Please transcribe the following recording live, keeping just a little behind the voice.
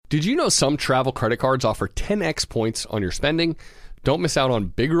Did you know some travel credit cards offer 10x points on your spending? Don't miss out on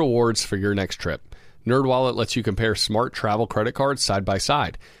big rewards for your next trip. NerdWallet lets you compare smart travel credit cards side by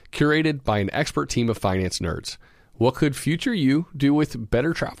side, curated by an expert team of finance nerds. What could future you do with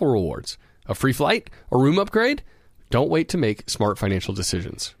better travel rewards? A free flight? A room upgrade? Don't wait to make smart financial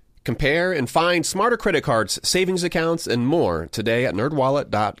decisions. Compare and find smarter credit cards, savings accounts, and more today at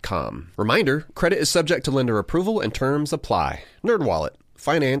nerdwallet.com. Reminder, credit is subject to lender approval and terms apply. NerdWallet.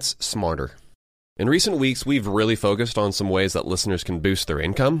 Finance smarter. In recent weeks, we've really focused on some ways that listeners can boost their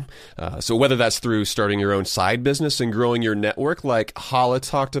income. So whether that's through starting your own side business and growing your network like Hala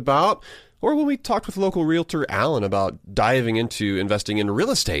talked about, or when we talked with local realtor Alan about diving into investing in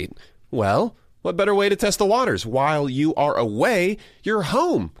real estate, well, what better way to test the waters? While you are away, your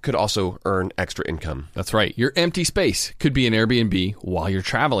home could also earn extra income. That's right. Your empty space could be an Airbnb while you're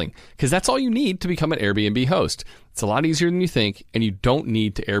traveling, because that's all you need to become an Airbnb host. It's a lot easier than you think, and you don't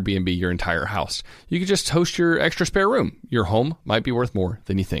need to Airbnb your entire house. You could just host your extra spare room. Your home might be worth more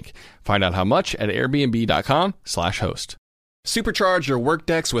than you think. Find out how much at airbnb.com/host. Supercharge your work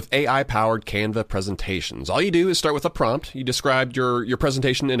decks with AI-powered Canva presentations. All you do is start with a prompt. You describe your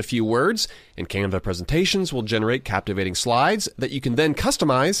presentation in a few words, and Canva presentations will generate captivating slides that you can then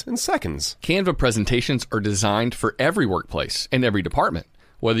customize in seconds. Canva presentations are designed for every workplace and every department.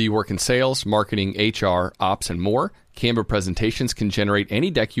 Whether you work in sales, marketing, HR, ops, and more, Canva presentations can generate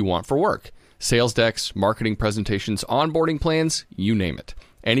any deck you want for work. Sales decks, marketing presentations, onboarding plans, you name it.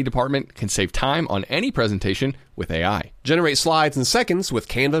 Any department can save time on any presentation with AI. Generate slides in seconds with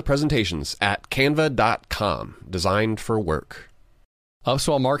Canva presentations at canva.com. Designed for work.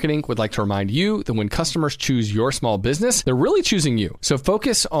 Upswell Marketing would like to remind you that when customers choose your small business, they're really choosing you. So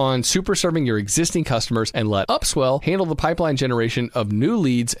focus on super serving your existing customers and let Upswell handle the pipeline generation of new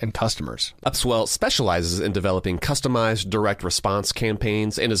leads and customers. Upswell specializes in developing customized direct response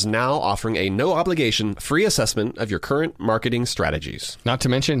campaigns and is now offering a no-obligation free assessment of your current marketing strategies. Not to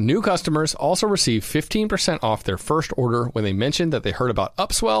mention, new customers also receive 15% off their first order when they mention that they heard about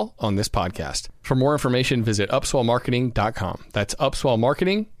Upswell on this podcast. For more information, visit upswellmarketing.com. That's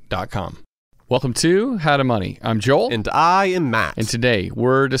upswellmarketing.com. Welcome to How to Money. I'm Joel. And I am Matt. And today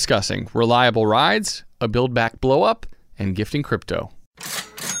we're discussing reliable rides, a build back blow up, and gifting crypto.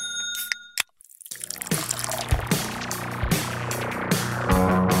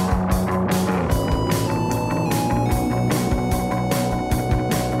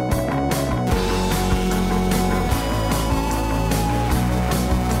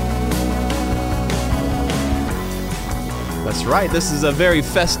 That's right. This is a very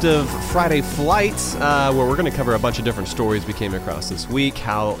festive Friday flight where we're going to cover a bunch of different stories we came across this week,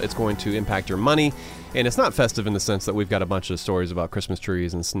 how it's going to impact your money. And it's not festive in the sense that we've got a bunch of stories about Christmas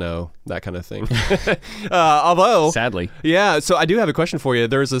trees and snow, that kind of thing. Although, sadly. Yeah, so I do have a question for you.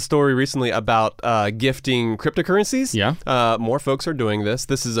 There's a story recently about gifting cryptocurrencies. Yeah. More folks are doing this.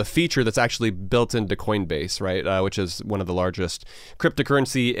 This is a feature that's actually built into Coinbase, right? Which is one of the largest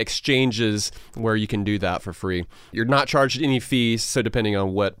cryptocurrency exchanges where you can do that for free. You're not charged any fees, so depending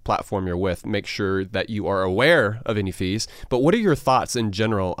on what platform you're with, make sure that you are aware of any fees. But what are your thoughts in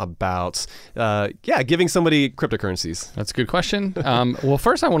general about, giving somebody cryptocurrencies? That's a good question. Well,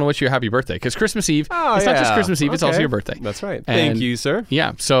 first I want to wish you a happy birthday, because Christmas Eve, it's not just Christmas Eve, it's also your birthday. That's right. And thank you, sir.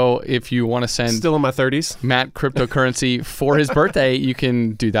 Yeah, so if you want to send... Still in my 30s. Matt cryptocurrency for his birthday, you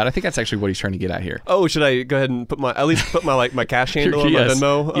can do that. I think that's actually what he's trying to get at here. Oh, should I go ahead and put my cash handle on my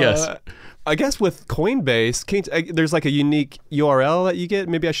Venmo? Yes. I guess with Coinbase, there's like a unique URL that you get.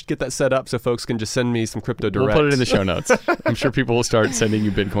 Maybe I should get that set up so folks can just send me some crypto direct. We'll put it in the show notes. I'm sure people will start sending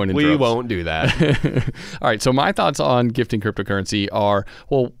you Bitcoin in We droves. won't do that. All right, so my thoughts on gifting cryptocurrency are,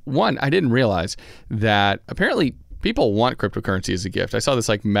 well, one, I didn't realize that apparently people want cryptocurrency as a gift. I saw this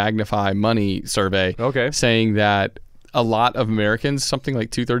like Magnify Money survey saying that a lot of Americans, something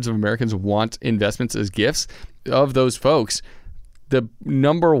like 2/3 of Americans, want investments as gifts. Of those folks, the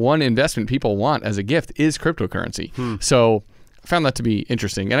number one investment people want as a gift is cryptocurrency. So I found that to be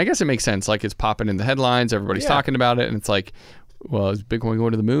interesting. And I guess it makes sense. Like, it's popping in the headlines. Everybody's talking about it. And it's like, well, is Bitcoin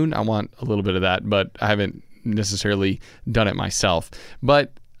going to the moon? I want a little bit of that, but I haven't necessarily done it myself.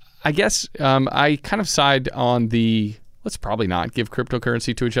 But I guess I kind of side on the... let's probably not give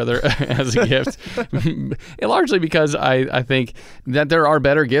cryptocurrency to each other as a gift. Largely because I think that there are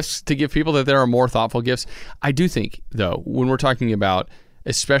better gifts to give people, that there are more thoughtful gifts. I do think, though, when we're talking about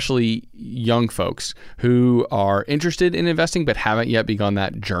especially young folks who are interested in investing but haven't yet begun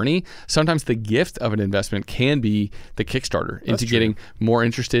that journey, sometimes the gift of an investment can be the Kickstarter into getting more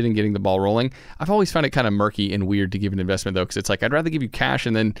interested in getting the ball rolling. I've always found it kind of murky and weird to give an investment, though, because it's like, I'd rather give you cash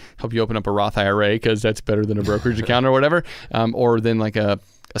and then help you open up a Roth IRA because that's better than a brokerage account or whatever, or than like a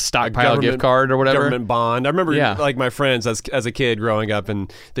a stockpile gift card or whatever. Government bond. I remember like my friends as a kid growing up,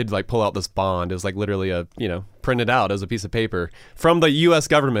 and they'd like pull out this bond. It was like literally a, printed out as a piece of paper from the U.S.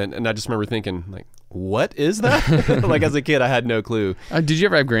 government. And I just remember thinking, like, what is that? Like as a kid, I had no clue. Did you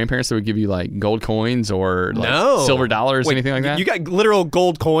ever have grandparents that would give you like gold coins or like silver dollars, anything like that? You got literal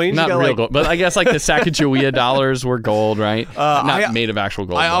gold coins? Not real gold, but I guess like the Sacagawea dollars were gold, right? Not made of actual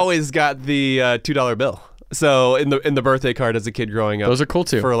gold. I always got the $2 bill. So in the birthday card as a kid growing up, those are cool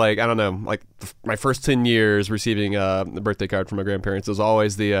too. For like, I don't know, like my first 10 years receiving the birthday card from my grandparents, it was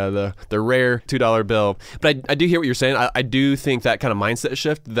always the rare $2 bill. But I do hear what you're saying. I do think that kind of mindset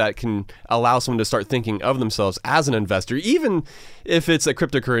shift that can allow someone to start thinking of themselves as an investor, even if it's a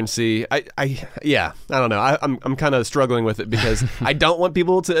cryptocurrency. I don't know. I'm kind of struggling with it because I don't want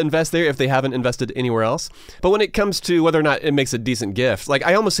people to invest there if they haven't invested anywhere else. But when it comes to whether or not it makes a decent gift, like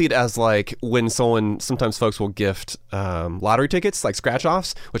I almost see it as like when sometimes folks will gift lottery tickets, like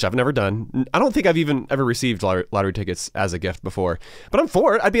scratch-offs, which I've never done. I don't think I've even ever received lottery tickets as a gift before. But I'm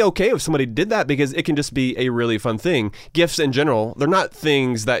for it. I'd be okay if somebody did that because it can just be a really fun thing. Gifts in general, they're not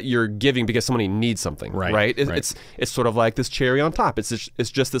things that you're giving because somebody needs something, right? It's sort of like this cherry on top. It's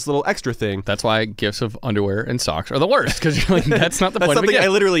just this little extra thing. That's why gifts of underwear and socks are the worst, because you're like, that's not the point of a gift. That's something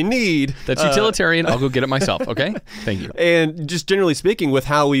I literally need. That's utilitarian. I'll go get it myself, okay? Thank you. And just generally speaking, with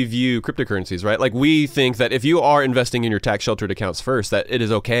how we view cryptocurrencies, right? Like we think that if you are investing in your tax-sheltered accounts first, that it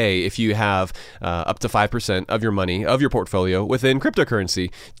is okay if you have up to 5% of your money, of your portfolio within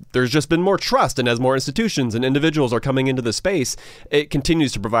cryptocurrency. There's just been more trust, and as more institutions and individuals are coming into the space, it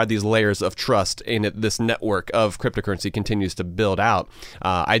continues to provide these layers of trust, and this network of cryptocurrency continues to build out.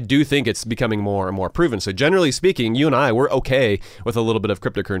 I do think it's becoming more and more proven. So generally speaking, you and I, we're okay with a little bit of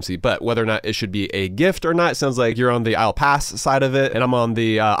cryptocurrency, but whether or not it should be a gift or not, it sounds like you're on the I'll pass side of it, and I'm on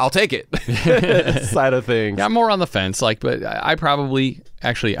the I'll take it side of things. Yeah, I'm more on the fence, but I probably...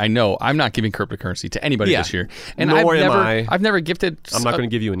 Actually, I know I'm not giving cryptocurrency to anybody this year. And I've never gifted... I'm not going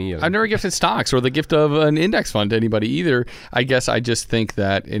to give you any of it. I've never gifted stocks or the gift of an index fund to anybody either. I guess I just think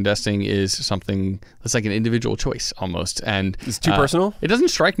that investing is something that's like an individual choice almost. And it's too personal? It doesn't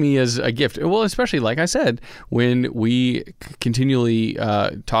strike me as a gift. Well, especially, like I said, when we continually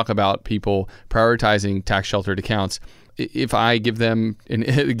talk about people prioritizing tax-sheltered accounts, if I give them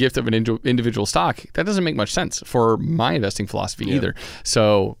a gift of an individual stock, that doesn't make much sense for my investing philosophy either.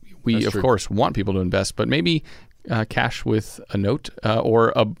 So we, of course, want people to invest, but maybe cash with a note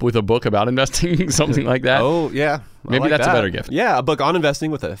or with a book about investing, something like that. Oh, yeah. Maybe that's a better gift. Yeah, a book on investing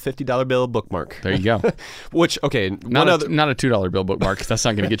with a $50 bill bookmark. There you go. Which, okay. Not a $2 bill bookmark. That's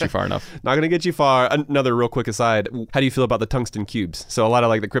not going to get you far enough. Not going to get you far. Another real quick aside. How do you feel about the tungsten cubes? So a lot of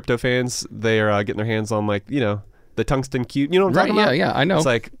like the crypto fans, they are getting their hands on the tungsten cube. You know what I'm talking about? Yeah, I know. It's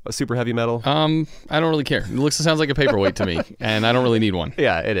like a super heavy metal. I don't really care. It sounds like a paperweight to me, and I don't really need one.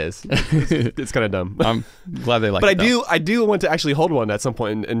 Yeah, it is. It's kind of dumb. I'm glad they like it. But I do want to actually hold one at some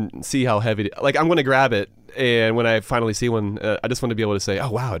point and see how heavy. Like I'm going to grab it, and when I finally see one, I just want to be able to say, "Oh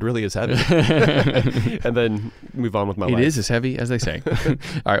wow, it really is heavy," and then move on with my life. It is as heavy as they say.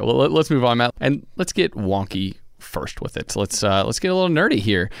 All right, well let's move on, Matt, and let's get wonky first with it. So let's get a little nerdy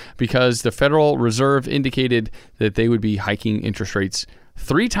here, because the Federal Reserve indicated that they would be hiking interest rates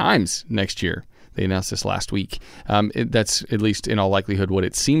 3 times next year. They announced this last week. That's at least in all likelihood what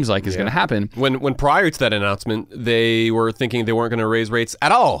it seems like is going to happen. When prior to that announcement, they were thinking they weren't going to raise rates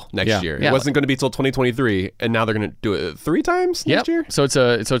at all next year. It wasn't going to be till 2023, and now they're going to do it 3 times next year. So it's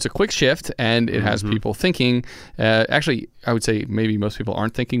a quick shift, and it has people thinking. Actually, I would say maybe most people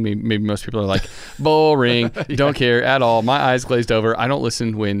aren't thinking. Maybe most people are like, boring, don't care at all. My eyes glazed over. I don't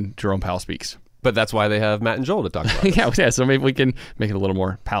listen when Jerome Powell speaks. But that's why they have Matt and Joel to talk about. Yeah, so maybe we can make it a little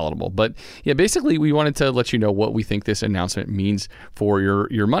more palatable. But yeah, basically we wanted to let you know what we think this announcement means for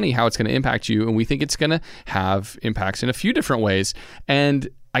your money, how it's going to impact you, and we think it's going to have impacts in a few different ways. And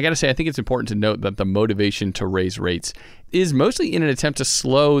I got to say, I think it's important to note that the motivation to raise rates is mostly in an attempt to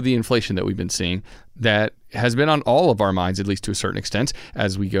slow the inflation that we've been seeing that has been on all of our minds, at least to a certain extent,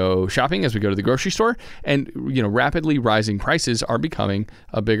 as we go shopping, as we go to the grocery store. And, rapidly rising prices are becoming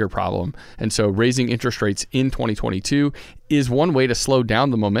a bigger problem. And so raising interest rates in 2022 is one way to slow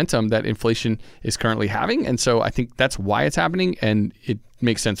down the momentum that inflation is currently having. And so I think that's why it's happening, and it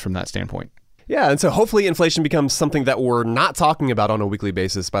makes sense from that standpoint. Yeah, and so hopefully inflation becomes something that we're not talking about on a weekly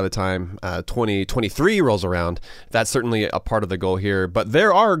basis by the time 2023 rolls around. That's certainly a part of the goal here. But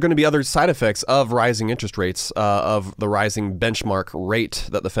there are going to be other side effects of rising interest rates, of the rising benchmark rate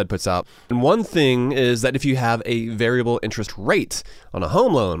that the Fed puts out. And one thing is that if you have a variable interest rate on a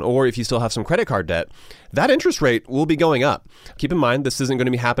home loan, or if you still have some credit card debt, that interest rate will be going up. Keep in mind, this isn't going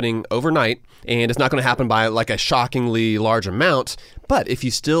to be happening overnight, and it's not going to happen by like a shockingly large amount. But if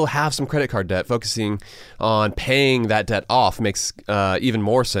you still have some credit card debt, focusing on paying that debt off makes even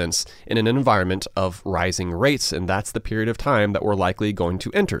more sense in an environment of rising rates. And that's the period of time that we're likely going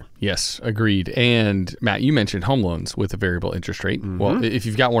to enter. Yes, agreed. And Matt, you mentioned home loans with a variable interest rate. Mm-hmm. Well, if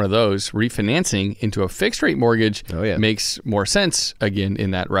you've got one of those, refinancing into a fixed rate mortgage makes more sense, again,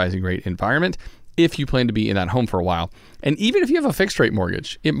 in that rising rate environment, if you plan to be in that home for a while. And even if you have a fixed rate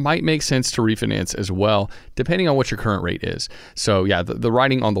mortgage, it might make sense to refinance as well, depending on what your current rate is. So yeah, the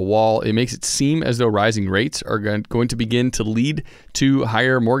writing on the wall, it makes it seem as though rising rates are going to begin to lead to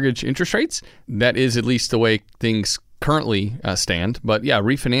higher mortgage interest rates. That is at least the way things currently stand. But yeah,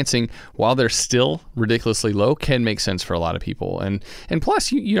 refinancing while they're still ridiculously low can make sense for a lot of people. And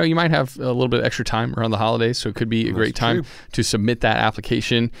plus, you might have a little bit of extra time around the holidays, so it could be a great time to submit that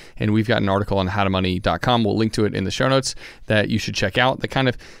application. And we've got an article on howtomoney.com. We'll link to it in the show notes that you should check out that kind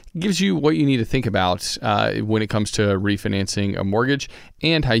of gives you what you need to think about when it comes to refinancing a mortgage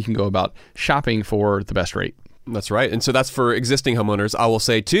and how you can go about shopping for the best rate. That's right. And so that's for existing homeowners. I will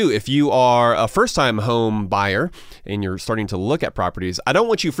say, too, if you are a first-time home buyer and you're starting to look at properties, I don't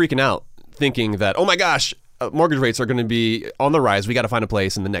want you freaking out thinking that, oh my gosh, mortgage rates are going to be on the rise. We got to find a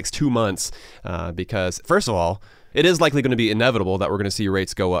place in the next 2 months because, first of all, it is likely going to be inevitable that we're going to see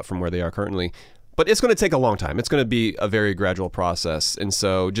rates go up from where they are currently. But it's going to take a long time. It's going to be a very gradual process. And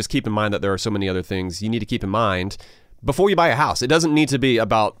so just keep in mind that there are so many other things you need to keep in mind before you buy a house. It doesn't need to be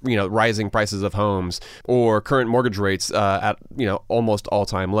about, rising prices of homes or current mortgage rates at, almost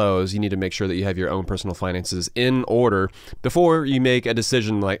all-time lows. You need to make sure that you have your own personal finances in order before you make a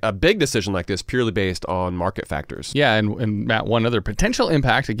decision, like a big decision like this, purely based on market factors. Yeah, and Matt, one other potential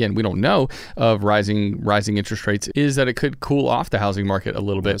impact, again, we don't know, of rising interest rates is that it could cool off the housing market a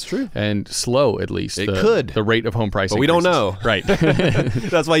little bit. That's true. And slow, at least, the rate of home price But increases. We don't know. Right.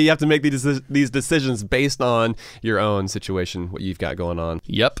 That's why you have to make these decisions based on your own situation, what you've got going on.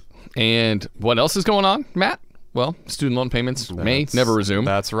 Yep. And what else is going on, Matt? Well, student loan payments may never resume.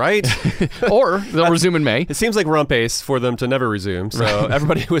 That's right. Or they'll resume in May. It seems like we're on pace for them to never resume. So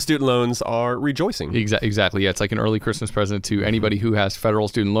everybody with student loans are rejoicing. Exactly. Yeah, it's like an early Christmas present to anybody who has federal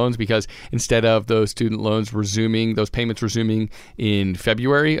student loans, because instead of those student loans resuming, those payments resuming in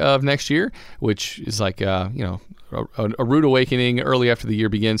February of next year, which is like, a rude awakening early after the year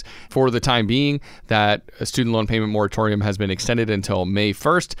begins. For the time being, that a student loan payment moratorium has been extended until May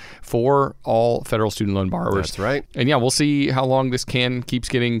 1st for all federal student loan borrowers. That's right. And yeah, we'll see how long this can keeps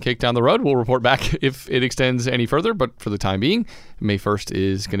getting kicked down the road. We'll report back if it extends any further. But for the time being, May 1st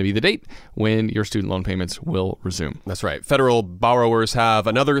is going to be the date when your student loan payments will resume. That's right. Federal borrowers have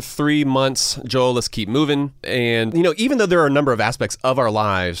another 3 months. Joel, let's keep moving. And, even though there are a number of aspects of our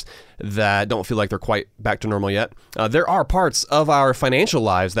lives that don't feel like they're quite back to normal yet, there are parts of our financial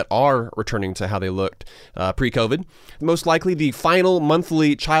lives that are returning to how they looked pre-COVID. Most likely, the final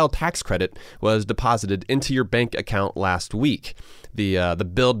monthly child tax credit was deposited into your bank account last week. The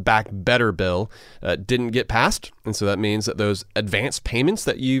Build Back Better bill didn't get passed, and so that means that those advance payments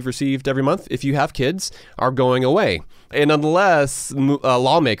that you've received every month, if you have kids, are going away. And unless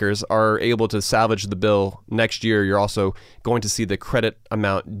lawmakers are able to salvage the bill next year, you're also going to see the credit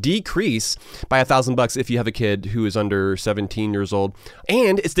amount decrease by $1,000 if you have a kid who is under 17 years old,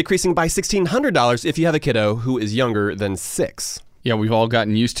 and it's decreasing by $1,600 if you have a kiddo who is younger than 6. Yeah, we've all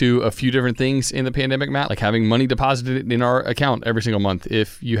gotten used to a few different things in the pandemic, Matt, like having money deposited in our account every single month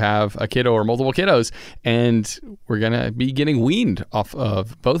if you have a kiddo or multiple kiddos. And we're going to be getting weaned off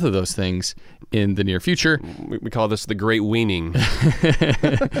of both of those things in the near future. We call this the great weaning.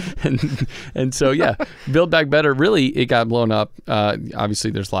 and so, yeah, Build Back Better, really, it got blown up.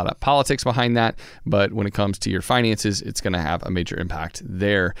 Obviously, there's a lot of politics behind that. But when it comes to your finances, it's going to have a major impact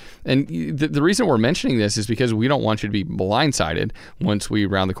there. And the reason we're mentioning this is because we don't want you to be blindsided once we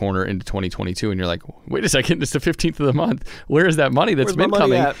round the corner into 2022 and you're like, wait a second, it's the 15th of the month. Where is that money that's been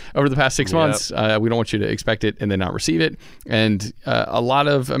coming over the past 6 months? We don't want you to expect it and then not receive it. And a lot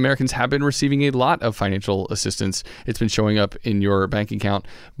of Americans have been receiving a lot of financial assistance. It's been showing up in your bank account,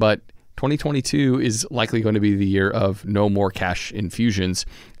 but 2022 is likely going to be the year of no more cash infusions.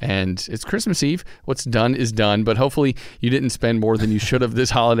 And it's Christmas Eve. What's done is done. But hopefully you didn't spend more than you should have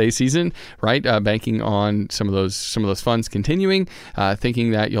this holiday season, right? Banking on some of those funds continuing, thinking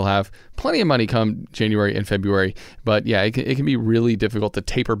that you'll have plenty of money come January and February. But yeah, it can be really difficult to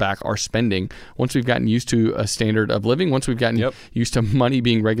taper back our spending once we've gotten used to a standard of living, once we've gotten used to money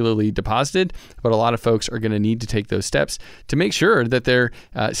being regularly deposited. But a lot of folks are going to need to take those steps to make sure that they're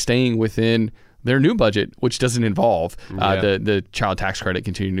staying within their new budget, which doesn't involve the child tax credit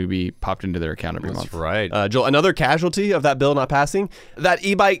continuing to be popped into their account every month. That's right. Joel, another casualty of that bill not passing, that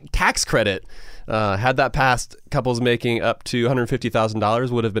e-bike tax credit. Had that passed, couples making up to $150,000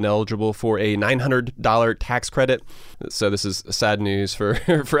 would have been eligible for a $900 tax credit. So this is sad news for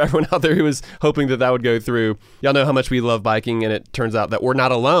everyone out there who was hoping that would go through. Y'all know how much we love biking, and it turns out that we're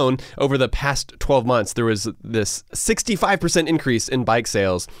not alone. Over the past 12 months, there was this 65% increase in bike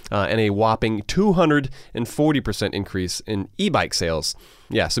sales and a whopping 240% increase in e-bike sales.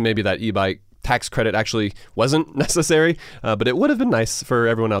 Yeah, so maybe that e-bike tax credit actually wasn't necessary, but it would have been nice for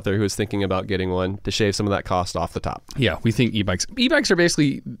everyone out there who is thinking about getting one to shave some of that cost off the top. Yeah, we think e-bikes are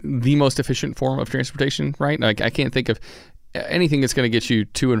basically the most efficient form of transportation, right? Like, I can't think of anything that's going to get you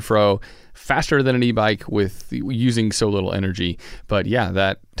to and fro faster than an e-bike with using so little energy. But yeah,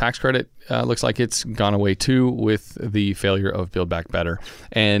 that tax credit looks like it's gone away too with the failure of Build Back Better.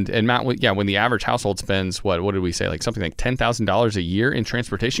 And Matt, when the average household spends what did we say, like something like $10,000 a year in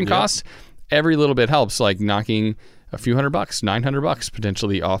transportation costs, every little bit helps, like knocking a few $100, $900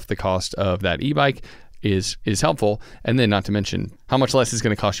 potentially off the cost of that e-bike is helpful. And then not to mention how much less it's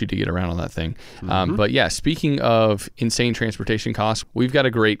going to cost you to get around on that thing. But yeah, speaking of insane transportation costs, we've got a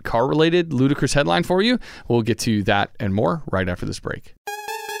great car-related ludicrous headline for you. We'll get to that and more right after this break.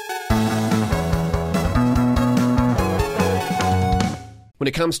 When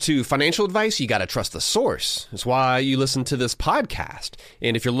it comes to financial advice, you got to trust the source. That's why you listen to this podcast.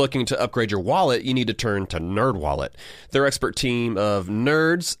 And if you're looking to upgrade your wallet, you need to turn to NerdWallet. Their expert team of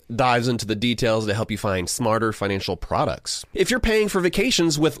nerds dives into the details to help you find smarter financial products. If you're paying for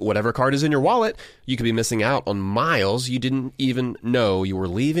vacations with whatever card is in your wallet, you could be missing out on miles you didn't even know you were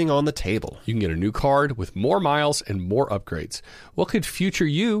leaving on the table. You can get a new card with more miles and more upgrades. What could future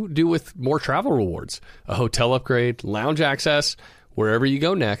you do with more travel rewards? A hotel upgrade, lounge access. Wherever you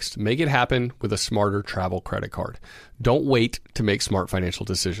go next, make it happen with a smarter travel credit card. Don't wait to make smart financial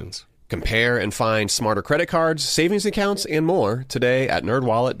decisions. Compare and find smarter credit cards, savings accounts, and more today at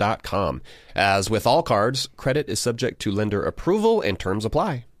nerdwallet.com. As with all cards, credit is subject to lender approval and terms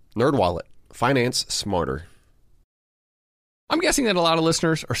apply. NerdWallet. Finance smarter. I'm guessing that a lot of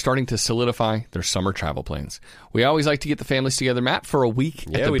listeners are starting to solidify their summer travel plans. We always like to get the families together, Matt, for a week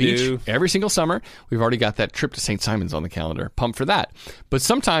at the beach every single summer. We've already got that trip to St. Simon's on the calendar. Pumped for that. But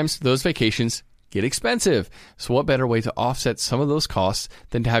sometimes those vacations get expensive. So what better way to offset some of those costs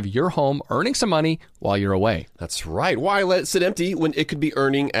than to have your home earning some money while you're away? That's right. Why let it sit empty when it could be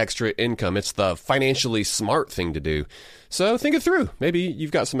earning extra income? It's the financially smart thing to do. So think it through. Maybe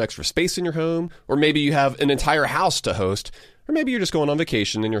you've got some extra space in your home, or maybe you have an entire house to host. Or maybe you're just going on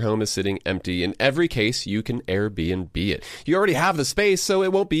vacation and your home is sitting empty. In every case, you can Airbnb it. You already have the space, so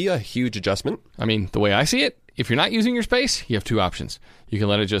it won't be a huge adjustment. I mean, the way I see it, if you're not using your space, you have two options. You can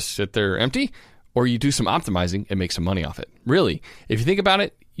let it just sit there empty, or you do some optimizing and make some money off it. Really, if you think about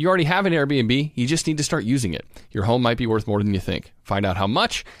it, you already have an Airbnb. You just need to start using it. Your home might be worth more than you think. Find out how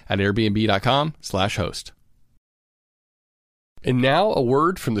much at airbnb.com/host. And now a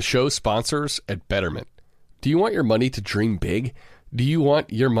word from the show sponsors at Betterment. Do you want your money to dream big? Do you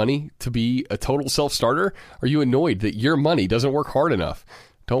want your money to be a total self-starter? Are you annoyed that your money doesn't work hard enough?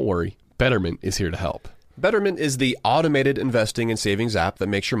 Don't worry, Betterment is here to help. Betterment is the automated investing and savings app that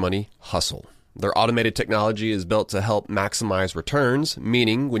makes your money hustle. Their automated technology is built to help maximize returns,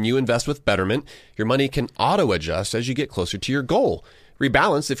 meaning when you invest with Betterment, your money can auto-adjust as you get closer to your goal.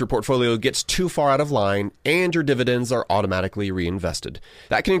 Rebalance if your portfolio gets too far out of line, and your dividends are automatically reinvested.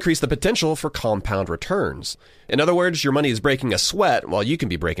 That can increase the potential for compound returns. In other words, your money is breaking a sweat while you can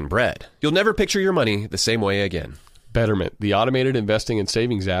be breaking bread. You'll never picture your money the same way again. Betterment, the automated investing and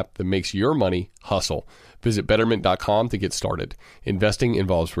savings app that makes your money hustle. Visit Betterment.com to get started. Investing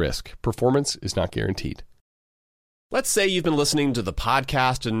involves risk. Performance is not guaranteed. Let's say you've been listening to the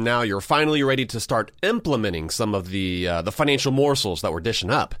podcast and now you're finally ready to start implementing some of the financial morsels that we're dishing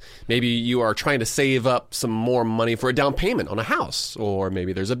up. Maybe you are trying to save up some more money for a down payment on a house, or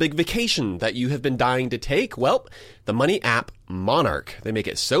maybe there's a big vacation that you have been dying to take. Well, the money app Monarch. They make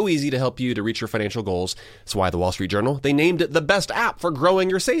it so easy to help you to reach your financial goals. That's why the Wall Street Journal, they named it the best app for growing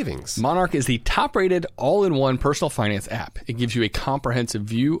your savings. Monarch is the top-rated all-in-one personal finance app. It gives you a comprehensive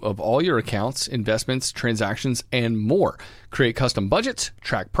view of all your accounts, investments, transactions, and more. Create custom budgets,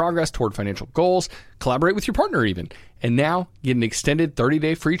 track progress toward financial goals, collaborate with your partner even. And now get an extended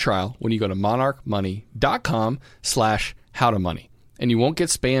 30-day free trial when you go to monarchmoney.com/howtomoney. And you won't get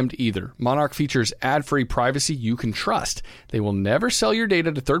spammed either. Monarch features ad-free privacy you can trust. They will never sell your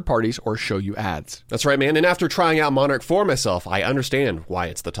data to third parties or show you ads. That's right, man. And after trying out Monarch for myself, I understand why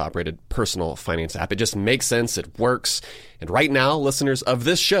it's the top-rated personal finance app. It just makes sense. It works. And right now, listeners of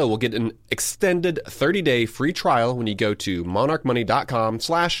this show will get an extended 30-day free trial when you go to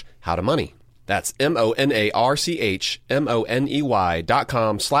monarchmoney.com/howtomoney. That's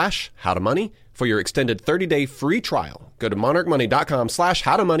monarchmoney.com/howtomoney for your extended 30-day free trial. Go to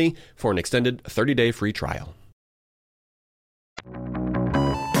monarchmoney.com/howtomoney for an extended 30-day free trial.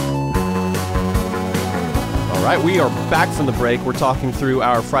 All right, we are back from the break. We're talking through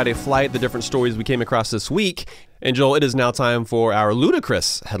our Friday flight, the different stories we came across this week. And Joel, it is now time for our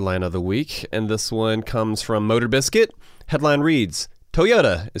ludicrous headline of the week. And this one comes from Motor Biscuit. Headline reads,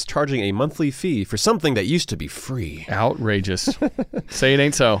 Toyota is charging a monthly fee for something that used to be free. Outrageous. Say it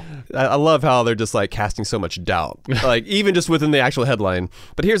ain't so. I love how they're just like casting so much doubt, like even just within the actual headline.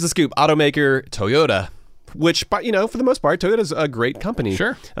 But here's the scoop. Automaker Toyota, which, you know, for the most part, Toyota's a great company.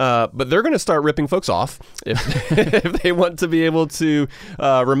 Sure. But they're going to start ripping folks off if they want to be able to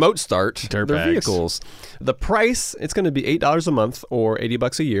remote start their vehicles. The price, it's going to be $8 a month or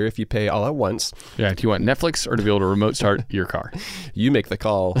 $80 a year if you pay all at once. Yeah. Do you want Netflix or to be able to remote start your car? You make the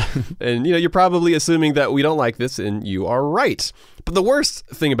call. And, you know, you're probably assuming that we don't like this, and you are right. But the worst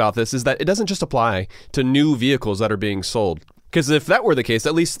thing about this is that it doesn't just apply to new vehicles that are being sold. Because if that were the case,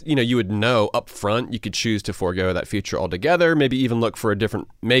 at least, you know, you would know up front you could choose to forego that feature altogether, maybe even look for a different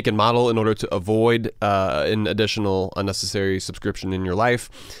make and model in order to avoid an additional unnecessary subscription in your life.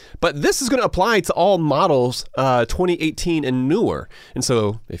 But this is going to apply to all models 2018 and newer. And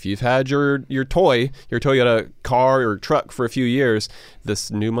so if you've had your Toyota car or truck for a few years, this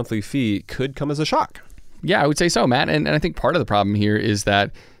new monthly fee could come as a shock. Yeah, I would say so, Matt. And I think part of the problem here is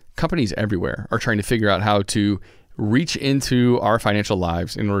that companies everywhere are trying to figure out how to reach into our financial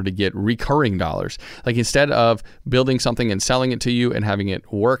lives in order to get recurring dollars. Like instead of building something and selling it to you and having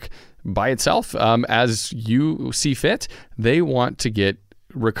it work by itself as you see fit, they want to get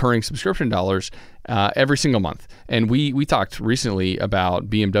recurring subscription dollars every single month. And we talked recently about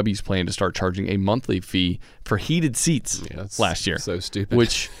BMW's plan to start charging a monthly fee for heated seats last year. So stupid.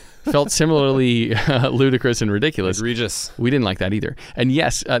 Which felt similarly ludicrous and ridiculous. Egregious. We didn't like that either. And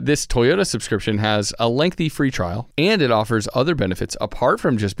yes, this Toyota subscription has a lengthy free trial, and it offers other benefits apart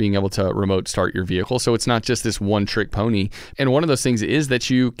from just being able to remote start your vehicle. So it's not just this one-trick pony. And one of those things is that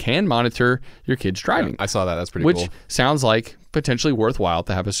you can monitor your kids driving. Yeah, I saw that. That's pretty cool. Which sounds like potentially worthwhile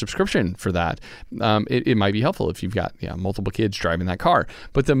to have a subscription for that. It might be helpful if you've got multiple kids driving that car.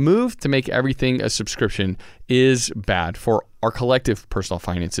 But the move to make everything a subscription is bad for our collective personal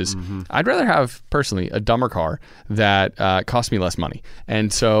finances. Mm-hmm. I'd rather have, personally, a dumber car that costs me less money.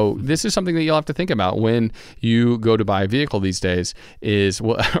 And so this is something that you'll have to think about when you go to buy a vehicle these days is,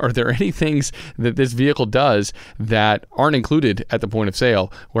 well, are there any things that this vehicle does that aren't included at the point of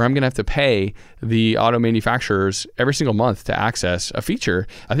sale where I'm going to have to pay the auto manufacturers every single month to access a feature?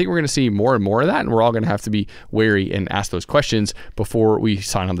 I think we're going to see more and more of that, and we're all going to have to be wary and ask those questions before we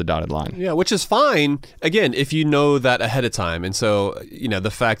sign on the dotted line. Yeah, which is fine, again, if you know that ahead of time. And so,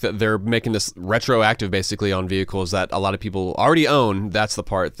 the fact that they're making this retroactive basically on vehicles that a lot of people already own, that's the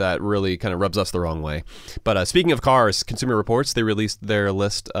part that really kind of rubs us the wrong way. But speaking of cars, Consumer Reports, they released their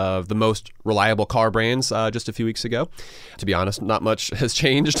list of the most reliable car brands just a few weeks ago. To be honest, not much has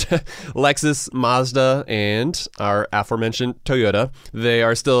changed. Lexus, Mazda, and our aforementioned Toyota, they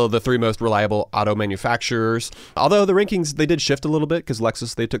are still the three most reliable auto manufacturers. Although the rankings, they did shift a little bit because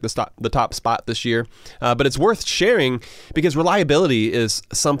Lexus, they took the top spot this year. But it's worth sharing because reliability is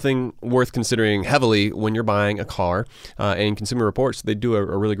something worth considering heavily when you're buying a car. And Consumer Reports, they do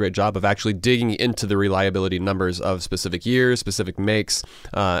a really great job of actually digging into the reliability numbers of specific years, specific makes,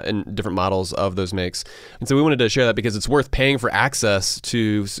 and different models of those makes. And so we wanted to share that because it's worth paying for access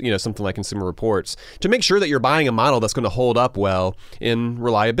to something like Consumer Reports to make sure that you're buying a model that's going to hold up well in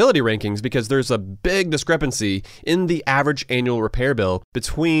reliability rankings, because there's a big discrepancy in the average annual repair bill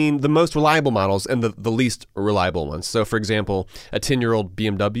between the most reliable models and the least reliable ones. So for example, a 10-year-old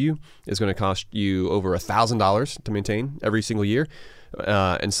BMW is going to cost you over $1,000 to maintain every single year.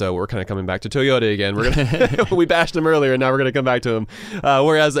 And so we're kind of coming back to Toyota again. We're gonna we bashed them earlier, and now we're going to come back to them.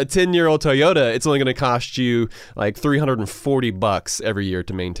 Whereas a 10-year-old Toyota, it's only going to cost you like $340 every year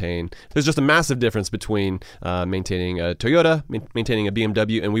to maintain. There's just a massive difference between maintaining a Toyota, maintaining a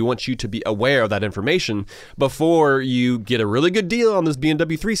BMW, and we want you to be aware of that information before you get a really good deal on this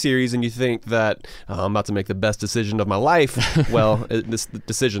BMW 3 Series and you think that I'm about to make the best decision of my life. Well, this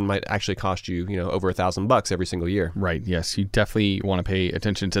decision might actually cost you, over $1,000 every single year. Right. Yes, you definitely want to pay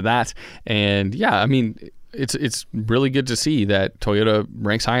attention to that. And yeah, I mean, it's really good to see that Toyota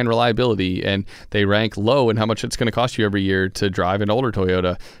ranks high in reliability, and they rank low in how much it's going to cost you every year to drive an older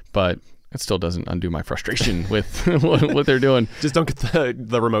Toyota. But it still doesn't undo my frustration with what they're doing. Just don't get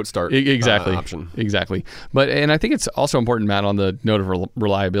the remote start option. Exactly. And I think it's also important, Matt, on the note of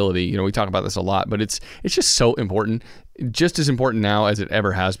reliability. We talk about this a lot, but it's just so important. Just as important now as it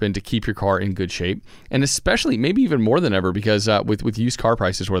ever has been to keep your car in good shape, and especially maybe even more than ever because with used car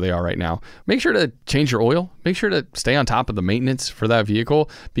prices where they are right now, make sure to change your oil. Make sure to stay on top of the maintenance for that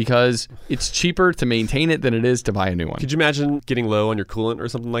vehicle because it's cheaper to maintain it than it is to buy a new one. Could you imagine getting low on your coolant or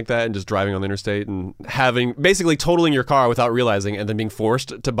something like that and just driving on the interstate and basically totaling your car without realizing and then being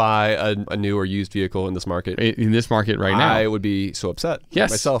forced to buy a new or used vehicle in this market? In this market right now. I would be so upset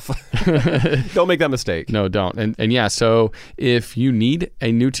myself. Don't make that mistake. No, don't. And yeah, so if you need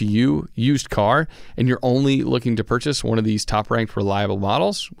a new to you used car and you're only looking to purchase one of these top ranked reliable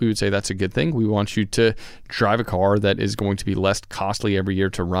models, we would say that's a good thing. We want you to drive a car that is going to be less costly every year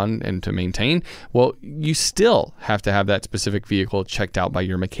to run and to maintain. Well, you still have to have that specific vehicle checked out by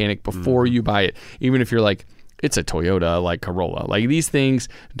your mechanic before you buy it. Even if you're like, it's a Toyota, like Corolla. Like, these things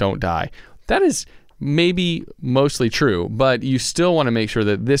don't die. That is maybe mostly true, but you still want to make sure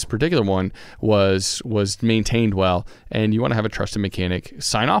that this particular one was maintained well, and you want to have a trusted mechanic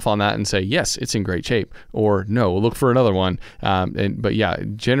sign off on that and say, yes, it's in great shape, or no, look for another one. But yeah,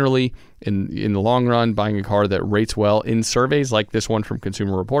 generally, in the long run, buying a car that rates well in surveys like this one from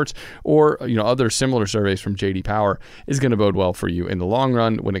Consumer Reports or other similar surveys from J.D. Power is going to bode well for you in the long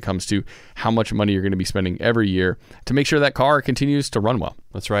run when it comes to how much money you're going to be spending every year to make sure that car continues to run well.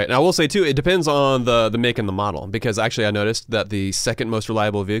 That's right. And I will say, too, it depends on the make and the model, because actually I noticed that the second most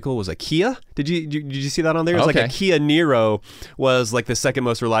reliable vehicle was a Kia. Did you see that on there? It's like a Kia Niro was like the second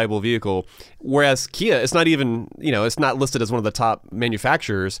most reliable vehicle, whereas Kia, it's not even, it's not listed as one of the top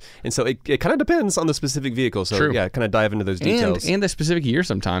manufacturers. And so it kind of depends on the specific vehicle. So True. Yeah, kind of dive into those details. And the specific year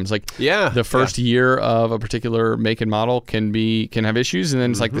sometimes. Like the first year of a particular make and model can have issues, and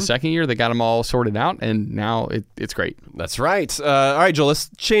then it's like the second year they got them all sorted out, and now it's great. That's right. All right, Joel, let's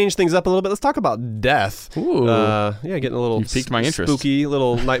change things up a little bit. Let's talk about death. Ooh. Getting a little you piqued my interest. Spooky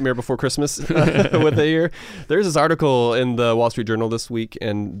little Nightmare Before Christmas with it here. There's this article in the Wall Street Journal this week,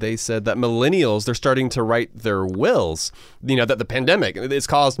 and they said that millennials, they're starting to write their wills. That the pandemic, it's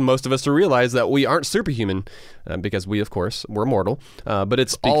caused most of us to realize that we aren't superhuman, because we, of course, we're mortal. But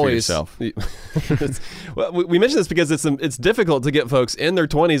it's Speak always... for yourself. Well, we mentioned this because it's difficult to get folks in their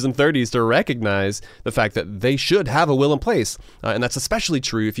 20s and 30s to recognize the fact that they should have a will in place. And that's especially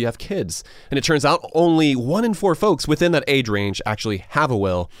true if you have kids. And it turns out only 1 in 4 folks within that age range actually have a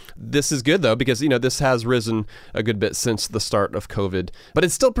will. This is good, though, because, this has risen a good bit since the start of COVID. But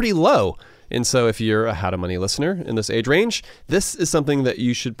it's still pretty low. And so if you're a How to Money listener in this age range, this is something that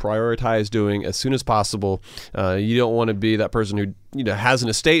you should prioritize doing as soon as possible. You don't want to be that person who has an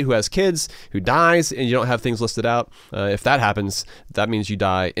estate, who has kids, who dies, and you don't have things listed out. If that happens, that means you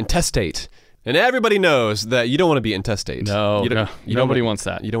die intestate. And everybody knows that you don't want to be intestate. Nobody wants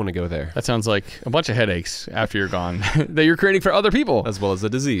that. You don't want to go there. That sounds like a bunch of headaches after you're gone that you're creating for other people. As well as a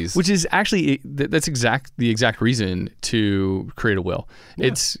disease. Which is actually, that's the exact reason to create a will. Yeah.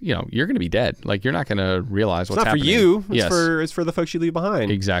 It's, you're going to be dead. Like, you're not going to realize what's happening. It's not for you. It's for the folks you leave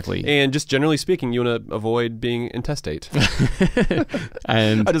behind. Exactly. And just generally speaking, you want to avoid being intestate.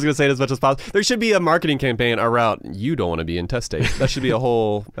 And I'm just going to say it as much as possible. There should be a marketing campaign around you don't want to be intestate. That should be a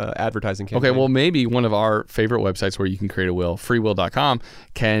whole advertising campaign. Okay, well, maybe one of our favorite websites where you can create a will, freewill.com,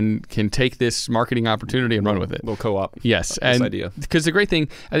 can take this marketing opportunity and run with it. A little co-op. Yes. This idea. Because the great thing,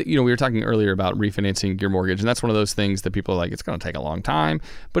 we were talking earlier about refinancing your mortgage, and that's one of those things that people are like, it's going to take a long time.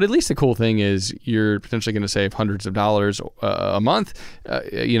 But at least the cool thing is you're potentially going to save hundreds of dollars a month,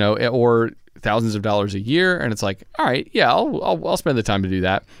 or thousands of dollars a year, and it's like, all right, yeah, I'll spend the time to do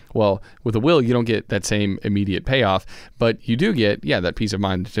that. Well, with a will, you don't get that same immediate payoff, but you do get, that peace of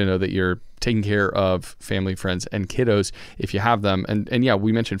mind to know that you're taking care of family, friends, and kiddos if you have them. And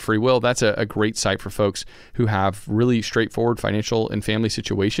we mentioned Free Will. That's a great site for folks who have really straightforward financial and family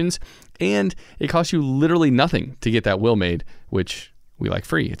situations, and it costs you literally nothing to get that will made, which we like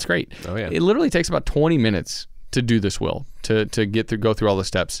free. It's great. Oh, yeah. It literally takes about 20 minutes to do this will, to go through all the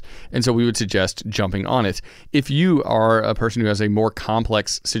steps. And so we would suggest jumping on it. If you are a person who has a more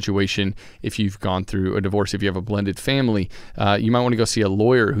complex situation, if you've gone through a divorce, if you have a blended family, you might want to go see a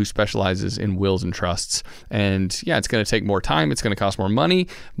lawyer who specializes in wills and trusts. And it's going to take more time. It's going to cost more money,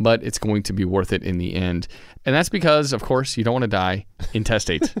 but it's going to be worth it in the end. And that's because, of course, you don't want to die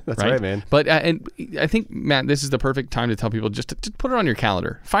intestate. That's right, man. But and I think, Matt, this is the perfect time to tell people just put it on your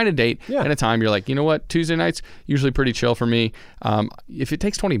calendar. Find a date and a time. You're like, you know what? Tuesday nights, usually pretty chill for me. me. If it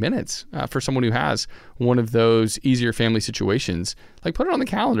takes 20 minutes for someone who has one of those easier family situations, like put it on the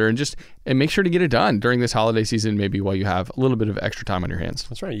calendar and make sure to get it done during this holiday season, maybe while you have a little bit of extra time on your hands.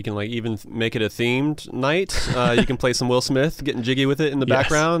 That's right. You can even make it a themed night. You can play some Will Smith, getting jiggy with it in the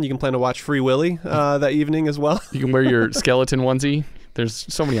background. You can plan to watch Free Willy that evening as well. You can wear your skeleton onesie. There's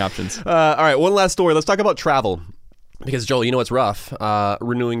so many options. All right, one last story. Let's talk about travel. Because, Joel, you know it's rough,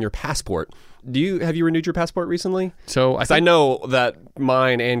 renewing your passport. Have you renewed your passport recently? So I know that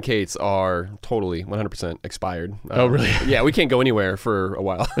mine and Kate's are totally 100% expired. Oh, really? Yeah, we can't go anywhere for a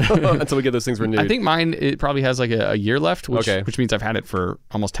while until we get those things renewed. I think mine, it probably has like a year left, which means I've had it for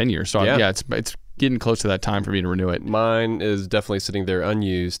almost 10 years. So it's getting close to that time for me to renew it. Mine is definitely sitting there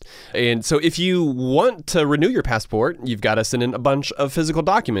unused. And so if you want to renew your passport, you've got to send in a bunch of physical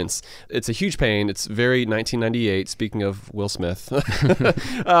documents. It's a huge pain. It's very 1998, speaking of Will Smith.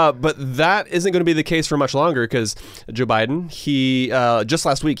 But that isn't going to be the case for much longer because Joe Biden, he just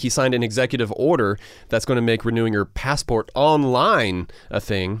last week, he signed an executive order that's going to make renewing your passport online a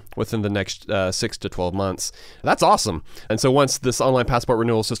thing within the next 6 to 12 months. That's awesome. And so once this online passport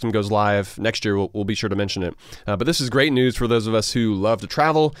renewal system goes live next year, we'll be sure to mention it. But this is great news for those of us who love to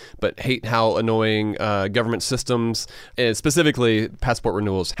travel but hate how annoying government systems, and specifically passport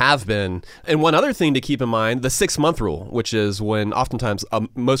renewals, have been. And one other thing to keep in mind, the 6-month rule, which is when oftentimes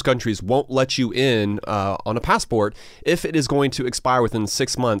most countries won't let you in on a passport if it is going to expire within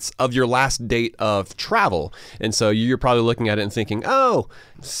 6 months of your last date of travel. And so you're probably looking at it and thinking,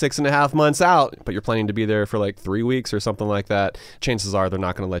 6.5 months out, but you're planning to be there for like 3 weeks or something like that. Chances are they're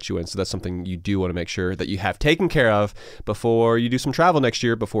not going to let you in. So that's something you do want to make sure that you have taken care of before you do some travel next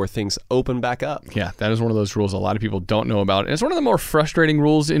year, before things open back up. Yeah, that is one of those rules a lot of people don't know about. And it's one of the more frustrating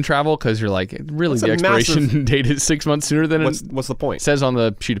rules in travel because you're like, really, the expiration date is 6 months sooner than what's the point? It says on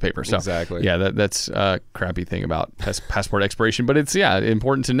the sheet of paper. So, exactly. Yeah, that's a crappy thing about passport expiration. But it's,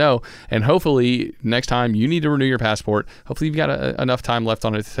 important to know. And hopefully next time you need to renew your passport, hopefully you've got enough time left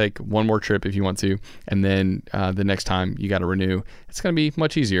on it to take one more trip if you want to. And then the next time you got to renew, it's going to be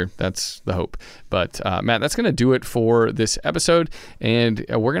much easier. That's the hope. But Matt, that's going to do it for this episode. And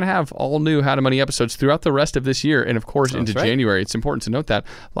we're going to have all new How to Money episodes throughout the rest of this year. And of course, into January. It's important to note that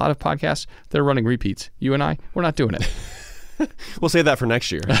a lot of podcasts, they're running repeats. You and I, we're not doing it. We'll save that for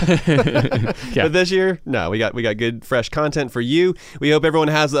next year. But this year, no, we got good, fresh content for you. We hope everyone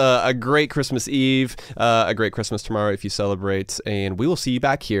has a great Christmas Eve, a great Christmas tomorrow if you celebrate, and we will see you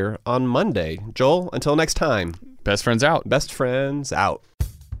back here on Monday. Joel, until next time. Best friends out. Best friends out.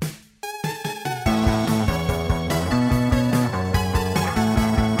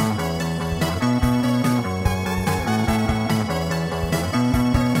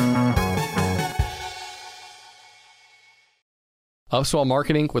 Upswell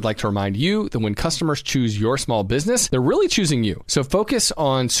Marketing would like to remind you that when customers choose your small business, they're really choosing you. So focus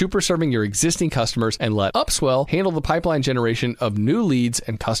on super serving your existing customers and let Upswell handle the pipeline generation of new leads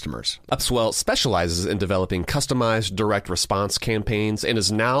and customers. Upswell specializes in developing customized direct response campaigns and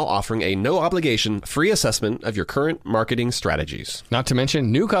is now offering a no-obligation free assessment of your current marketing strategies. Not to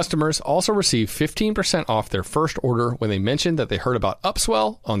mention, new customers also receive 15% off their first order when they mention that they heard about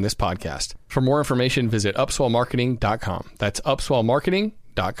Upswell on this podcast. For more information, visit upswellmarketing.com. That's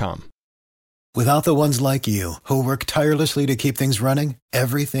upswellmarketing.com. Without the ones like you, who work tirelessly to keep things running,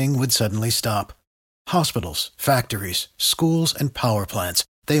 everything would suddenly stop. Hospitals, factories, schools, and power plants,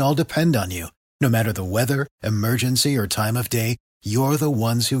 they all depend on you. No matter the weather, emergency, or time of day, you're the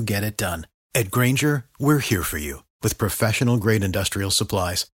ones who get it done. At Grainger, we're here for you with professional-grade industrial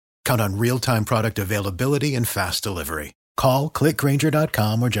supplies. Count on real-time product availability and fast delivery. Call,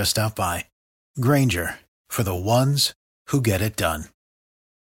 clickgrainger.com, or just stop by. Grainger, for the ones who get it done.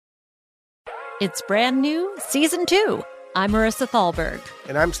 It's brand new, Season 2. I'm Marissa Thalberg.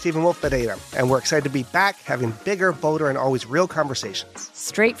 And I'm Stephen Wolf Bedeta. And we're excited to be back having bigger, bolder, and always real conversations.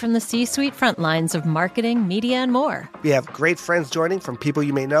 Straight from the C-suite front lines of marketing, media, and more. We have great friends joining from people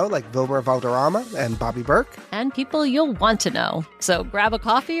you may know, like Wilmer Valderrama and Bobby Burke. And people you'll want to know. So grab a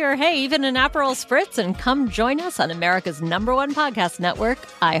coffee or, hey, even an Aperol Spritz and come join us on America's #1 podcast network,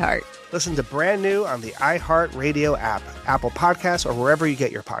 iHeart. Listen to Brand New on the iHeart Radio app, Apple Podcasts, or wherever you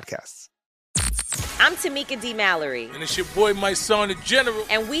get your podcasts. I'm Tamika D. Mallory. And it's your boy, my son, the General.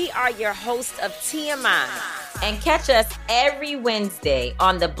 And we are your hosts of TMI. And catch us every Wednesday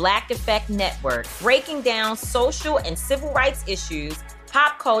on the Black Effect Network, breaking down social and civil rights issues,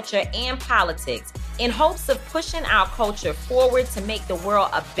 pop culture, and politics in hopes of pushing our culture forward to make the world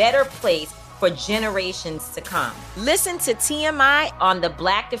a better place for generations to come. Listen to TMI on the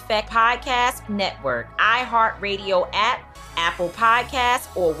Black Effect Podcast Network, iHeartRadio app, Apple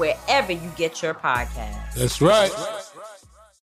Podcasts, or wherever you get your podcasts. That's right.